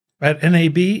At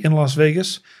NAB in Las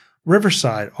Vegas,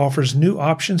 Riverside offers new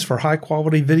options for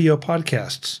high-quality video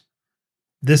podcasts.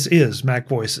 This is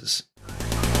MacVoices.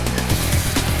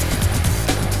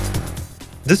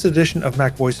 This edition of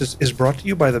MacVoices is brought to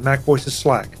you by the MacVoices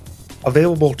Slack,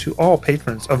 available to all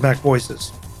patrons of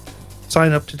MacVoices.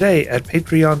 Sign up today at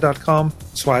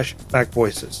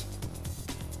patreon.com/MacVoices.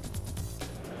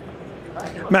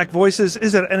 MacVoices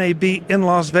is at NAB in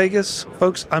Las Vegas.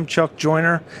 Folks, I'm Chuck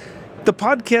Joyner. The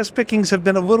podcast pickings have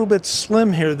been a little bit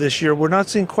slim here this year. We're not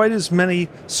seeing quite as many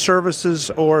services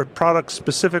or products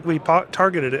specifically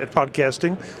targeted at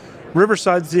podcasting.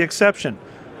 Riverside's the exception.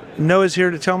 Noah's here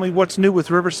to tell me what's new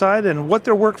with Riverside and what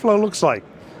their workflow looks like.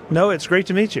 Noah, it's great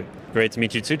to meet you. Great to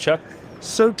meet you too, Chuck.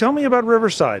 So tell me about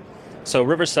Riverside. So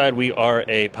Riverside, we are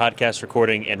a podcast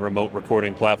recording and remote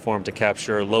recording platform to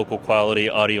capture local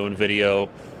quality audio and video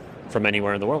from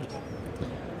anywhere in the world.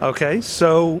 Okay,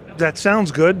 so that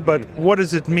sounds good, but what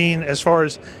does it mean as far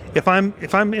as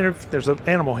there's an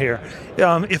animal here.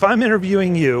 If I'm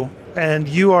interviewing you and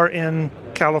you are in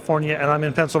California and I'm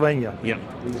in Pennsylvania,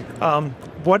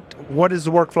 what does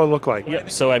the workflow look like? Yeah,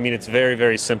 so I mean, it's very,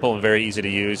 very simple and very easy to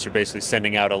use. You're basically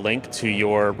sending out a link to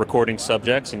your recording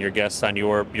subjects and your guests on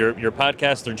your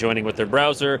podcast. They're joining with their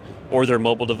browser or their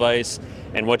mobile device,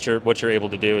 and what you're able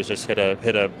to do is just hit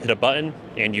a button,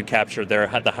 and you capture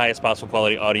the highest possible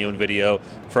quality audio and video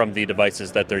from the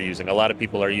devices that they're using. A lot of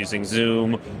people are using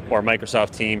Zoom or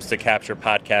Microsoft Teams to capture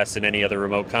podcasts and any other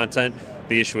remote content.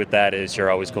 The issue with that is you're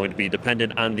always going to be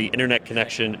dependent on the internet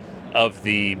connection of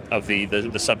the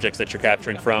subjects that you're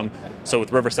capturing from. So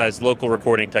with Riverside's local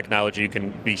recording technology, you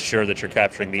can be sure that you're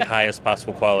capturing the highest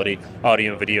possible quality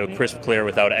audio and video, crisp, clear,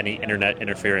 without any internet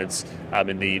interference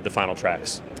in the final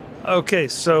tracks. Okay,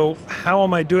 so how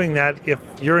am I doing that if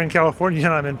you're in California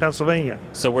and I'm in Pennsylvania?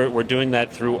 So we're doing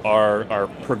that through our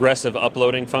progressive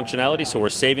uploading functionality. So we're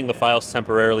saving the files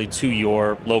temporarily to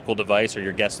your local device or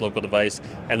your guest's local device,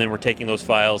 and then we're taking those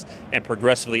files and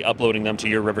progressively uploading them to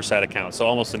your Riverside account. So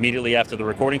almost immediately after the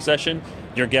recording session,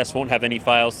 your guests won't have any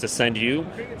files to send you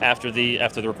after the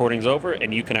recording's over,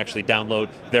 and you can actually download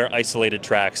their isolated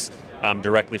tracks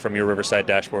directly from your Riverside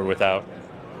dashboard without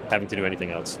having to do anything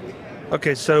else.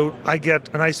 Okay, so I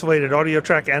get an isolated audio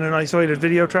track and an isolated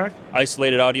video track?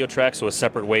 Isolated audio track, so a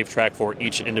separate wave track for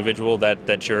each individual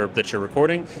that you're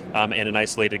recording, and an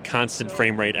isolated constant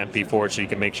frame rate MP4, so you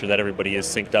can make sure that everybody is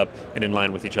synced up and in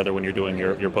line with each other when you're doing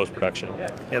your post-production.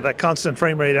 Yeah, that constant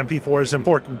frame rate MP4 is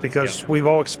important because we've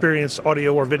all experienced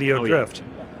audio or video drift.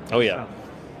 Oh, yeah.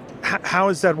 How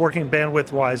is that working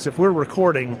bandwidth-wise? If we're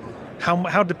recording,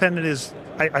 how dependent is...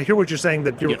 I hear what you're saying,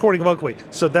 that you're recording locally,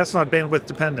 so that's not bandwidth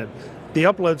dependent. The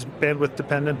upload's bandwidth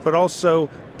dependent, but also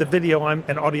the video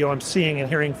and audio I'm seeing and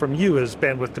hearing from you is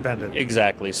bandwidth dependent.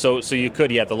 Exactly. So you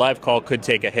could, the live call could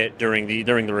take a hit during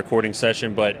the recording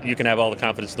session, but you can have all the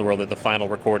confidence in the world that the final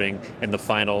recording and the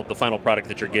final product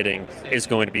that you're getting is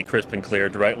going to be crisp and clear,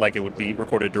 like it would be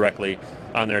recorded directly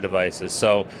on their devices.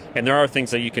 So, and there are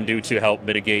things that you can do to help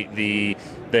mitigate the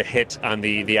hit on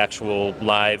the actual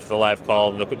live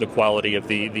call, the quality of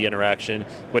the interaction.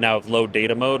 We now have low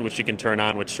data mode, which you can turn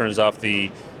on, which turns off the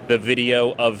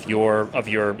video of your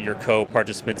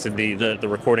co-participants in the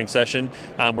recording session.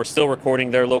 We're still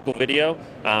recording their local video,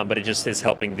 but it just is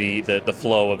helping the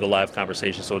flow of the live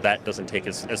conversation, so that doesn't take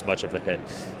as much of a hit.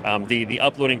 The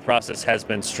uploading process has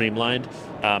been streamlined,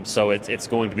 so it's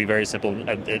going to be very simple.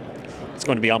 It's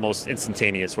going to be almost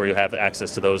instantaneous, where you have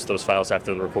access to those files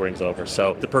after the recording's over.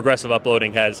 So the progressive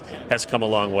uploading has come a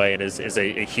long way and is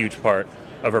a huge part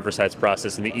of Riverside's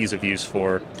process and the ease of use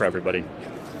for everybody.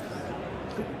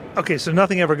 Okay, so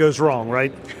nothing ever goes wrong,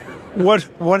 right?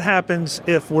 What happens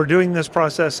if we're doing this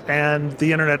process and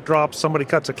the internet drops, somebody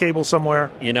cuts a cable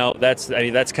somewhere?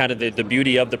 That's kind of the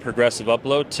beauty of the progressive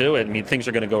upload too. I mean, things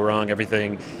are going to go wrong,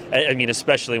 everything. I mean,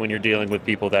 especially when you're dealing with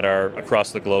people that are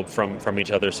across the globe from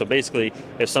each other. So basically,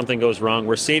 if something goes wrong,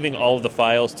 we're saving all of the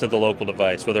files to the local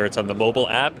device, whether it's on the mobile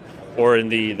app or in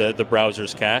the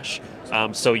browser's cache.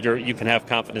 So you can have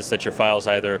confidence that your files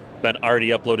either been already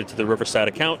uploaded to the Riverside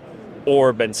account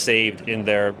or been saved in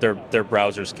their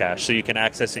browser's cache. So you can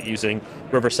access it using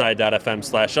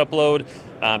riverside.fm/upload,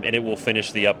 and it will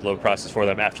finish the upload process for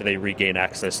them after they regain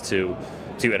access to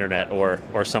internet or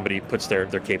somebody puts their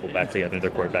cable back together, their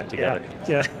cord back together.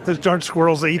 Yeah. Those darn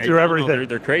squirrels, they eat through everything.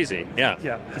 They're crazy,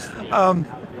 yeah.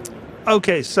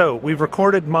 Okay, so we've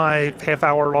recorded my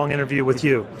half-hour-long interview with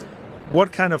you.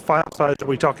 What kind of file size are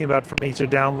we talking about for me to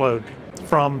download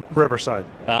from Riverside?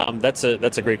 That's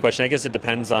a great question. I guess it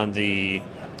depends on the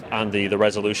on the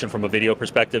resolution from a video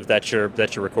perspective that you're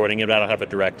recording it. I don't have a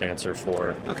direct answer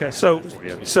for. Okay, so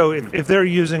if they're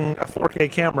using a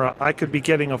 4K camera, I could be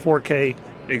getting a 4K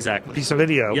Exactly. piece of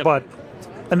video, Yep.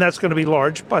 and that's going to be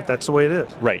large, but that's the way it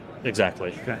is. Right,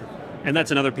 exactly. Okay. And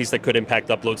that's another piece that could impact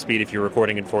upload speed if you're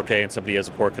recording in 4K and somebody has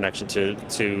a poor connection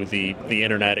to the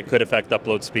internet. It could affect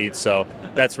upload speed. So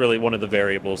that's really one of the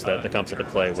variables that comes into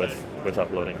play with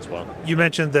uploading as well. You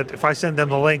mentioned that if I send them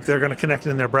the link, they're going to connect it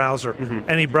in their browser.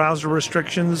 Any browser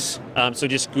restrictions? So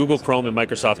just Google Chrome and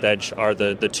Microsoft Edge are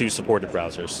the two supported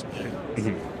browsers.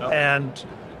 And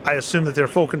I assume that there are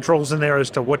full controls in there as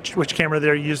to which camera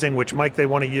they're using, which mic they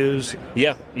want to use.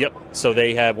 Yeah, yep. So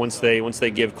they have once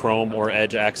they give Chrome or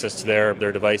Edge access to their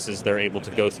devices, they're able to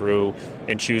go through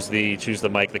and choose the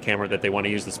mic, the camera that they want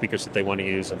to use, the speakers that they want to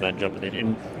use, and then jump in.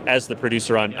 And as the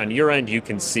producer on your end, you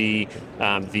can see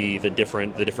the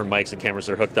different mics and cameras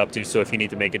they're hooked up to. So if you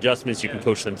need to make adjustments, you can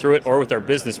push them through it. Or with our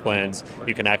business plans,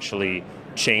 you can actually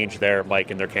change their mic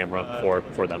and their camera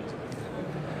for them.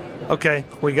 Okay,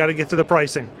 we got to get to the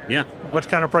pricing. Yeah. What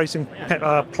kind of pricing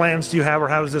plans do you have, or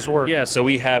how does this work? Yeah, so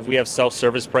we have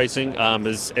self-service pricing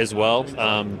as well.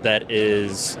 That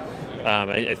is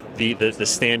the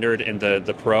standard and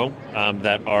the pro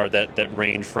that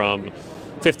range from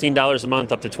 $15 a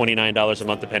month up to $29 a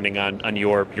month, depending on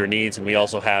your needs. And we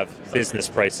also have business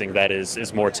pricing that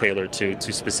is more tailored to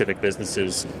specific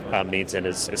businesses' needs and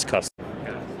is custom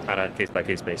on a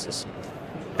case-by-case basis.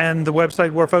 And the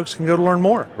website where folks can go to learn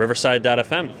more.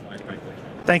 Riverside.fm.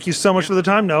 Thank you so much for the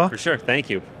time, Noah. For sure. Thank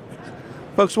you.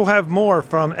 Folks, we'll have more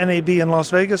from NAB in Las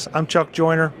Vegas. I'm Chuck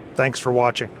Joyner. Thanks for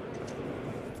watching.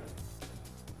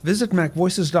 Visit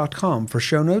MacVoices.com for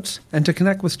show notes and to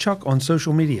connect with Chuck on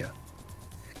social media.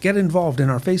 Get involved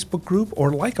in our Facebook group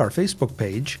or like our Facebook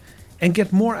page, and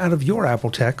get more out of your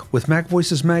Apple tech with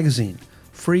MacVoices Magazine,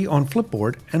 free on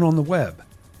Flipboard and on the web.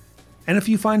 And if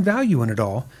you find value in it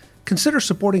all, consider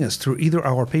supporting us through either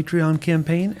our Patreon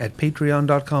campaign at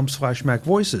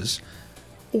patreon.com/MacVoices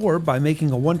or by making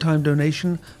a one-time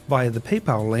donation via the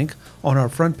PayPal link on our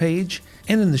front page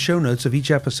and in the show notes of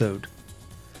each episode.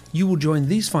 You will join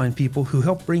these fine people who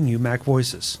help bring you Mac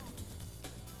Voices.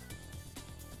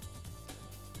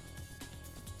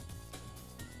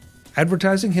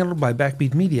 Advertising handled by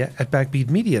Backbeat Media at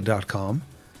backbeatmedia.com.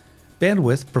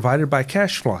 Bandwidth provided by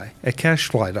CashFly at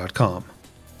cashfly.com.